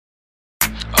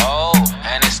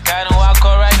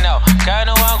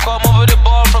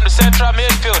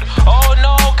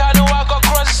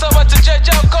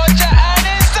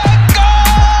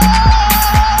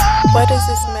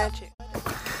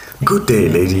Good day,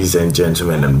 ladies and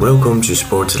gentlemen, and welcome to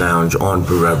Sports Lounge on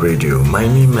Bura Radio. My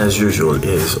name, as usual,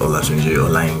 is Olatunji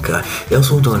Olainka,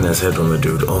 also known as Head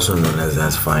Dude, also known as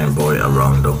that fine boy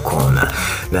around the corner.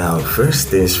 Now, first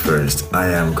things first,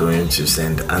 I am going to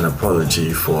send an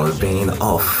apology for being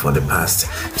off for the past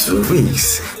 2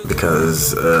 weeks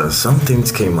because some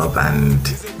things came up and,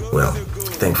 well,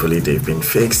 thankfully they've been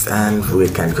fixed and we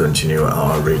can continue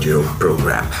our radio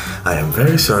program. I am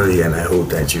very sorry and I hope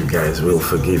that you guys will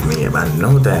forgive me and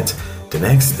know that the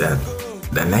next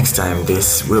time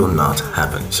this will not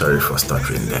happen. Sorry for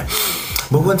stuttering there.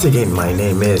 But once again, my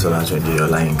name is Olatunji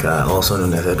Olainka, also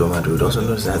known as Edoma Dude, also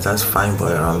known as that fine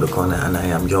boy around the corner, and I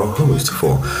am your host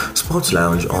for Sports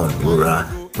Lounge on Bura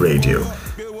Radio.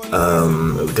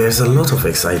 There's a lot of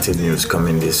exciting news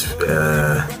coming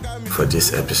for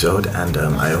this episode, and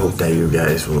I hope that you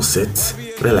guys will sit,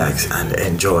 relax, and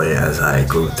enjoy as I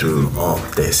go through all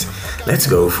this. Let's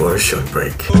go for a short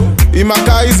break.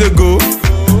 Imaka is a go.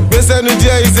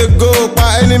 Besenudia is a go.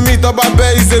 Pa enemy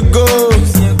Tobabe is a go.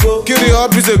 Kiri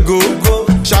up is a go.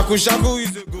 Shaku Shaku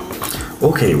is a go.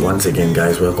 Okay, once again,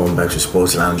 guys, welcome back to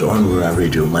Sports Lounge on Bura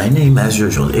Radio. My name, as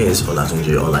usual, is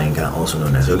Olatunji Olainka, also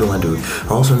known as Odomadu,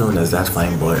 also known as that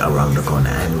fine boy around the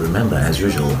corner. And remember, as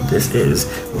usual, this is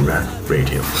Bura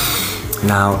Radio.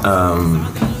 Now,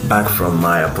 back from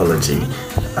my apology.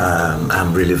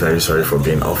 I'm really very sorry for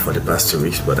being off for the past 2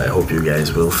 weeks, but I hope you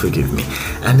guys will forgive me.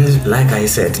 And like I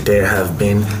said, there have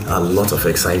been a lot of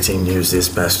exciting news this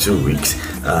past 2 weeks.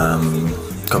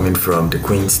 Coming from the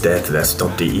Queen's death that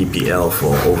stopped the EPL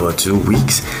for over 2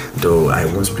 weeks, though I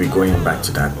won't be going back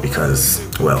to that because,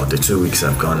 well, the 2 weeks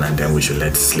have gone and then we should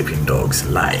let sleeping dogs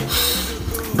lie.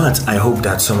 But I hope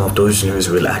that some of those news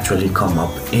will actually come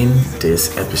up in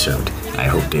this episode. I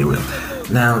hope they will.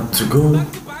 Now, to go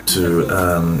to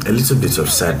a little bit of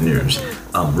sad news,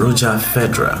 Roger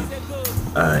Federer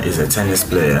is a tennis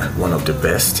player, one of the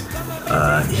best.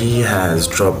 He has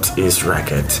dropped his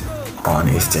racket on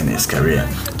his tennis career,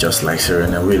 just like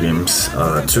Serena Williams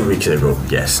 2 weeks ago.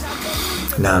 Yes.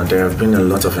 Now, there have been a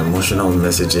lot of emotional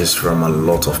messages from a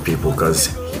lot of people because,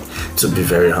 to be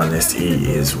very honest, he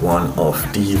is one of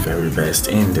the very best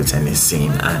in the tennis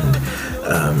scene, and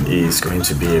is going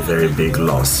to be a very big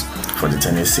loss for the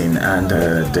tennis scene. And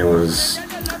there was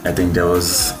an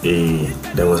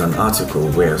article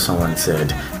where someone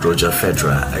said Roger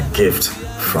Federer, a gift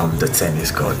from the tennis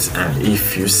gods. And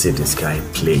if you see this guy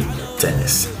play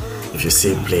tennis, if you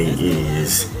see play, he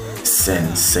is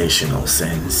sensational.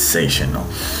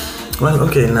 Well,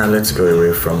 okay, now let's go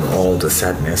away from all the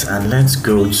sadness and let's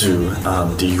go to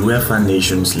the UEFA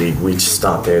Nations League, which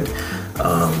started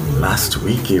last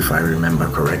week, if I remember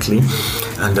correctly.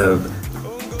 And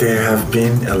there have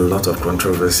been a lot of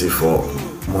controversy for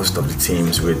most of the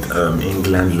teams, with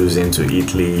England losing to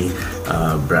Italy,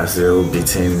 Brazil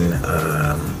beating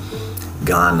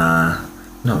Ghana.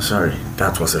 No, sorry,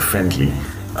 that was a friendly.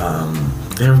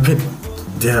 There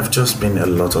have just been a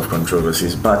lot of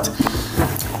controversies, but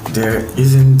there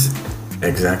isn't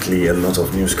exactly a lot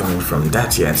of news coming from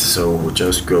that yet, so we'll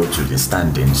just go to the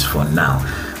standings for now.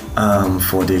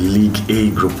 For the League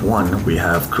A Group 1, we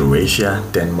have Croatia,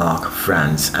 Denmark,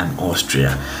 France, and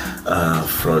Austria.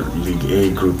 For League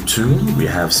A Group 2, we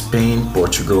have Spain,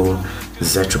 Portugal,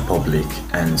 Czech Republic,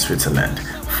 and Switzerland.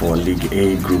 For League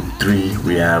A Group 3,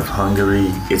 we have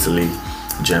Hungary, Italy,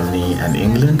 Germany, and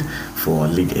England. For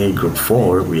League A Group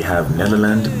 4, we have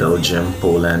Netherlands, Belgium,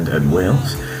 Poland, and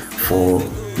Wales. For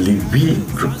League B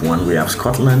Group 1, we have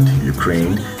Scotland,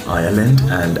 Ukraine, Ireland,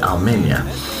 and Armenia.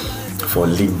 For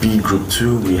League B Group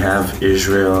 2, we have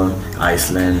Israel,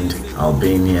 Iceland,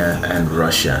 Albania, and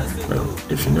Russia. Well,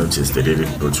 if you notice, they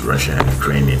didn't put Russia and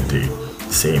Ukraine in the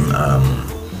same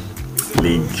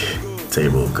league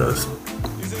table because,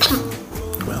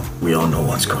 well, we all know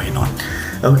what's going on.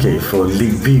 Okay, for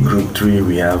League B Group 3,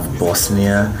 we have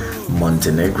Bosnia,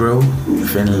 Montenegro,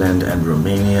 Finland, and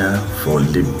Romania. For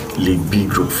League B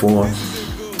Group 4,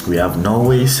 we have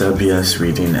Norway, Serbia,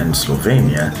 Sweden, and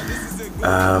Slovenia.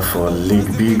 For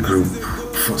League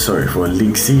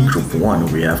C Group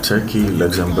 1, we have Turkey,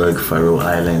 Luxembourg, Faroe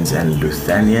Islands, and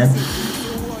Lithuania.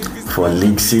 For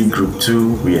League C Group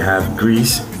 2, we have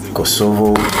Greece,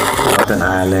 Kosovo, Northern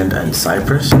Ireland, and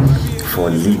Cyprus. For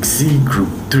League C Group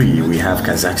 3, we have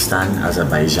Kazakhstan,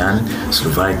 Azerbaijan,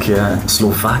 Slovakia,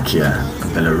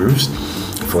 and Belarus.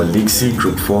 For League C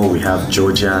Group 4, we have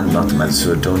Georgia, North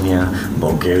Macedonia,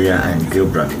 Bulgaria, and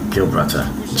Gibraltar.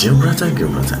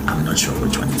 I'm not sure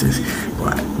which one it is,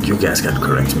 but you guys can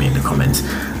correct me in the comments.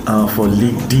 For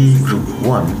League D Group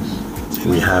 1,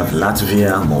 we have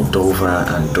Latvia, Moldova,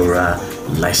 Andorra,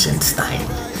 Liechtenstein.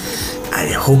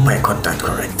 I hope I got that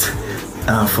correct.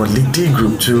 For League D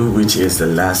Group 2, which is the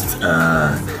last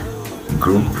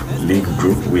league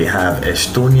group, we have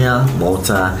Estonia,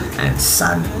 Malta, and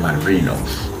San Marino.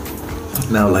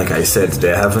 Now, like I said,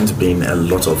 there haven't been a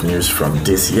lot of news from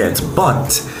this yet,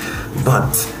 but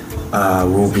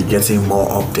we'll be getting more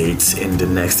updates in the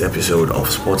next episode of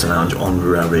Sports Lounge on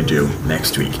Rural Radio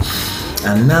next week.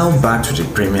 And now back to the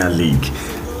Premier League.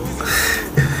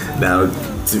 Now,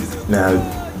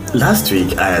 last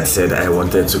week I had said I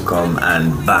wanted to come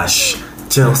and bash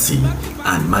Chelsea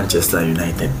and Manchester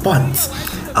United, but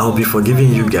I'll be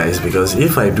forgiving you guys, because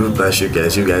if I do bash you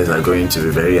guys are going to be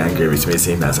very angry with me,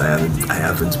 saying that I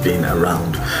haven't been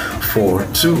around for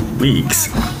 2 weeks.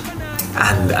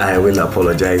 And I will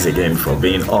apologize again for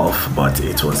being off, but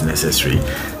it was necessary.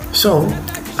 So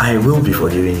I will be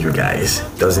forgiving you guys.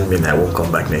 Doesn't mean I won't come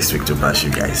back next week to bash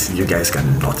you guys. You guys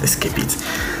cannot escape it.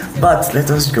 But let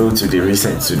us go to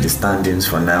the standings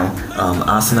for now.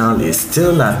 Arsenal is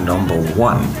still at number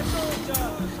 1.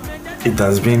 It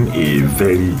has been a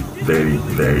very, very,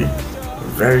 very,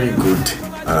 very good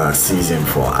season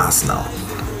for Arsenal.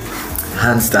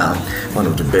 Hands down, one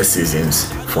of the best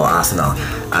seasons for Arsenal,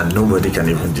 and nobody can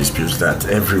even dispute that.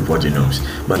 Everybody knows.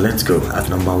 But let's go. At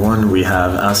number 1 we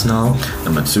have Arsenal,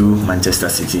 number 2 Manchester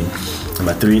City,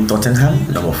 number 3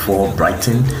 Tottenham, number 4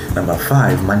 Brighton, number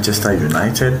 5 Manchester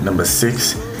United, number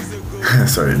 6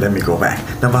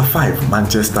 number 5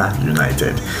 Manchester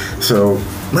United. So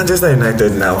Manchester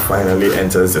United now finally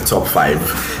enters the top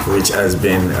 5, which has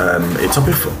been a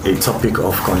topic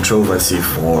of controversy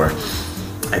for,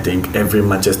 I think, every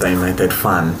Manchester United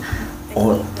fan,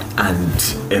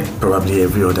 and probably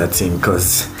every other team,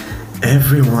 because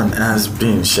everyone has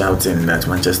been shouting that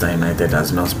Manchester United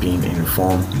has not been in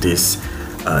form this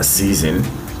season.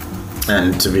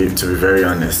 And to be very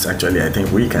honest, actually, I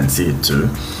think we can see it too.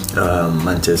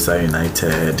 Manchester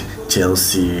United,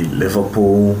 Chelsea,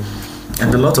 Liverpool,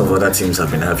 and a lot of other teams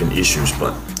have been having issues,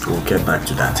 but we'll get back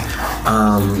to that.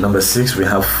 Number 6 we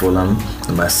have Fulham,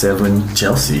 number 7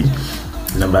 Chelsea,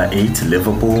 number 8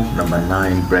 Liverpool, number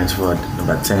 9 Brentford,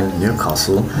 number 10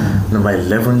 Newcastle, number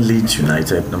 11 Leeds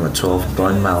United, number 12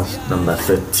 Bournemouth, number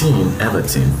 13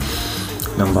 Everton,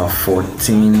 number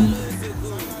 14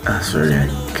 I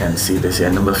can see this here,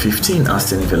 number 15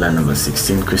 Aston Villa, number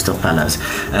 16 Crystal Palace,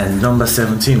 and number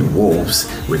 17 Wolves,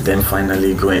 with them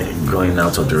finally going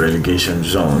out of the relegation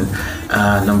zone.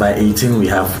 Number 18 we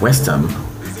have West Ham,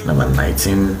 number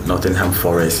 19 Nottingham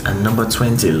Forest, and number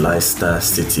 20 Leicester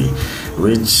City,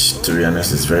 which, to be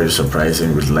honest, is very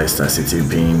surprising with Leicester City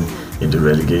being in the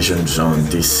relegation zone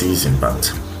this season,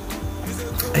 but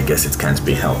I guess it can't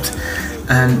be helped.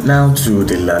 And now to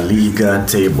the La Liga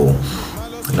table.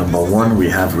 Number 1 we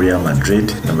have Real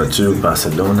Madrid, number 2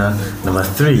 Barcelona, number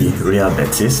 3 Real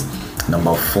Betis,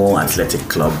 number 4 Athletic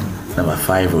Club, number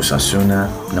 5 Osasuna,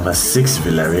 number 6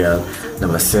 Villarreal,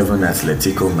 number 7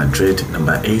 Atletico Madrid,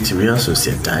 number 8 Real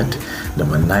Sociedad,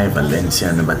 number 9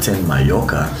 Valencia, number 10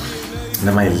 Mallorca,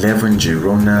 number 11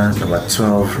 Girona, number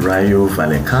 12 Rayo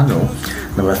Vallecano,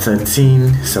 number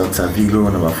 13 Celta Vigo,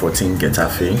 number 14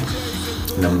 Getafe,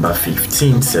 number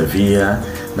 15 Sevilla,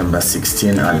 number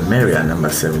 16 Almeria, number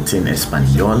 17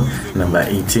 Espanyol, number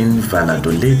 18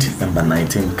 Valladolid, number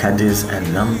 19 Cadiz,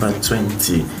 and number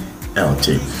 20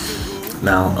 Elche.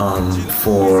 Now,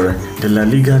 for the La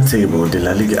Liga table,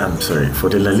 for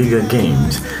the La Liga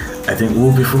games, I think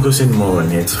we'll be focusing more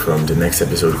on it from the next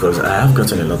episode, because I have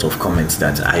gotten a lot of comments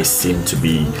that I seem to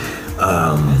be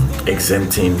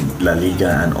exempting La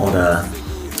Liga and other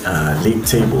league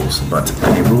tables, but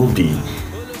I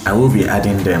will be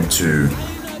adding them to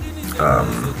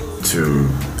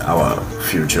our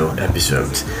future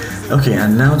episodes. Okay,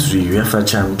 and now to the UEFA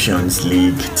Champions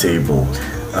League table.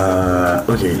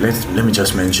 Okay, let me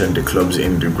just mention the clubs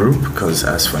in the group, because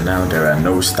as for now there are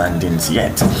no standings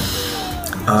yet.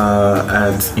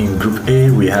 And in Group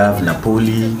A we have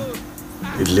Napoli,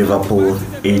 Liverpool,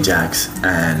 Ajax,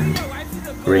 and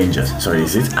Rangers. Sorry,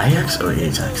 is it Ajax or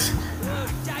Ajax?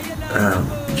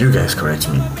 You guys correct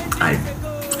me.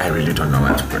 I really don't know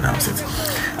how to pronounce it.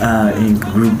 In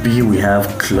Group B we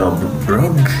have Club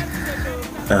Brugge,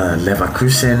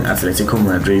 Leverkusen, Atletico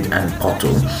Madrid, and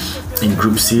Porto. In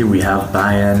Group C we have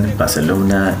Bayern,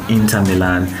 Barcelona, Inter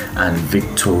Milan, and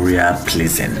Victoria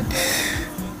Plzen.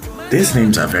 These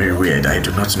names are very weird. I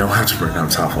do not know how to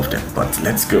pronounce half of them, but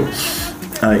let's go.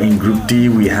 In Group D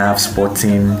we have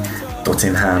Sporting,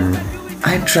 Tottenham,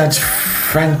 Eintracht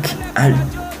Frankfurt.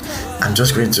 I'm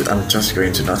just going to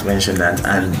not mention that,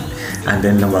 and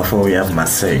then number 4 we have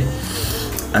Marseille.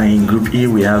 In Group E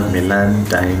we have Milan,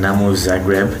 Dynamo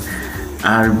Zagreb,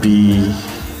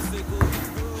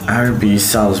 RB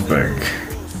Salzburg,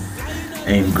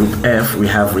 In Group F, we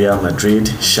have Real Madrid,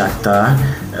 Shakhtar,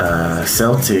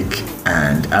 Celtic,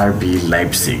 and RB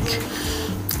Leipzig.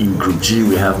 In Group G,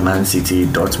 we have Man City,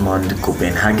 Dortmund,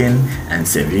 Copenhagen, and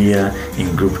Sevilla.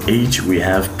 In Group H, we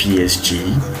have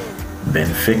PSG,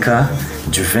 Benfica,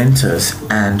 Juventus,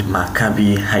 and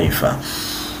Maccabi Haifa.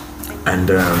 And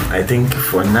I think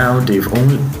for now,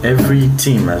 every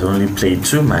team has only played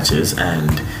 2 matches, and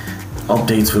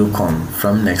updates will come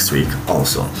from next week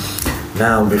also.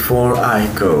 Now, before I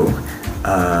go,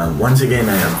 once again,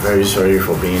 I am very sorry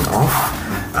for being off.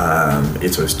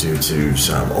 It was due to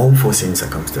some unforeseen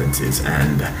circumstances,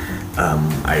 and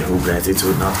I hope that it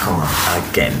will not come up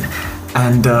again.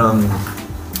 And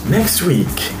next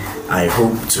week, I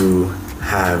hope to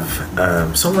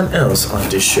have someone else on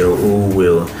this show who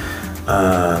will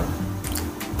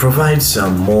provide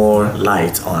some more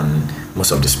light on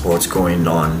most of the sports going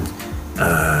on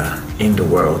in the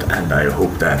world, and I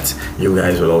hope that you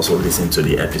guys will also listen to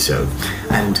the episode.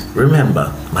 And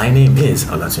remember, my name is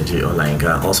Olatunji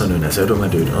Olayinka, also known as Edo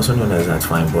Madude, also known as that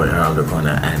fine boy around the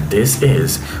corner, and this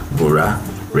is Bura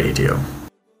Radio.